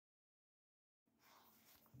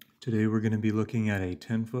Today we're going to be looking at a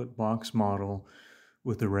 10-foot box model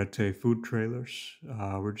with Arete Food Trailers.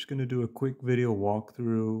 We're just going to do a quick video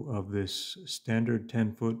walkthrough of this standard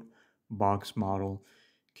 10-foot box model.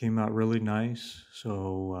 Came out really nice,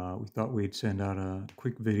 so we thought we'd send out a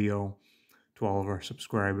quick video to all of our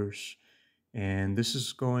subscribers. And this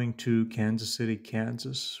is going to Kansas City,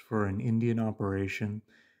 Kansas for an Indian operation.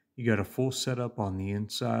 You got a full setup on the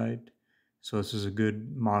inside. So this is a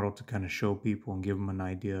good model to kind of show people and give them an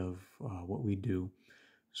idea of what we do.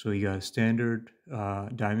 So you got a standard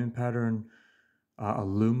diamond pattern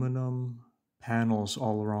aluminum panels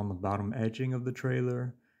all around the bottom edging of the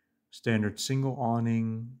trailer, standard single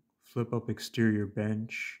awning, flip up exterior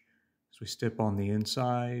bench. As we step on the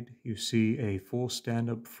inside, you see a full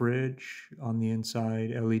stand-up fridge on the inside,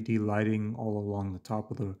 LED lighting all along the top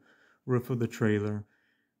of the roof of the trailer,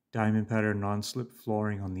 diamond pattern non-slip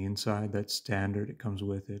flooring on the inside. That's standard, it comes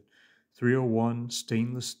with it. 301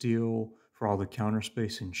 stainless steel for all the counter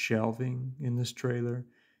space and shelving in this trailer.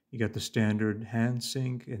 You got the standard hand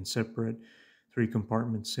sink and separate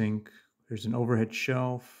 3-compartment sink. There's an overhead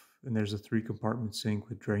shelf, and there's a 3-compartment sink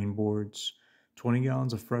with drain boards. 20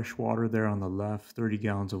 gallons of fresh water there on the left, 30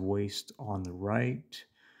 gallons of waste on the right.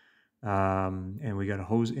 And we got a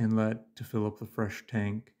hose inlet to fill up the fresh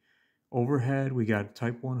tank. Overhead, we got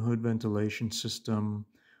type 1 hood ventilation system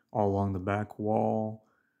all along the back wall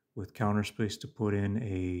with counter space to put in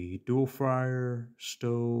a dual fryer,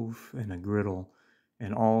 stove, and a griddle,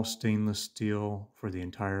 and all stainless steel for the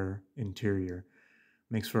entire interior.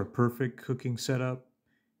 Makes for a perfect cooking setup,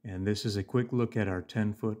 and this is a quick look at our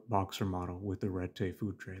 10-foot boxer model with the Arete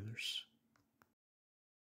Food Trailers.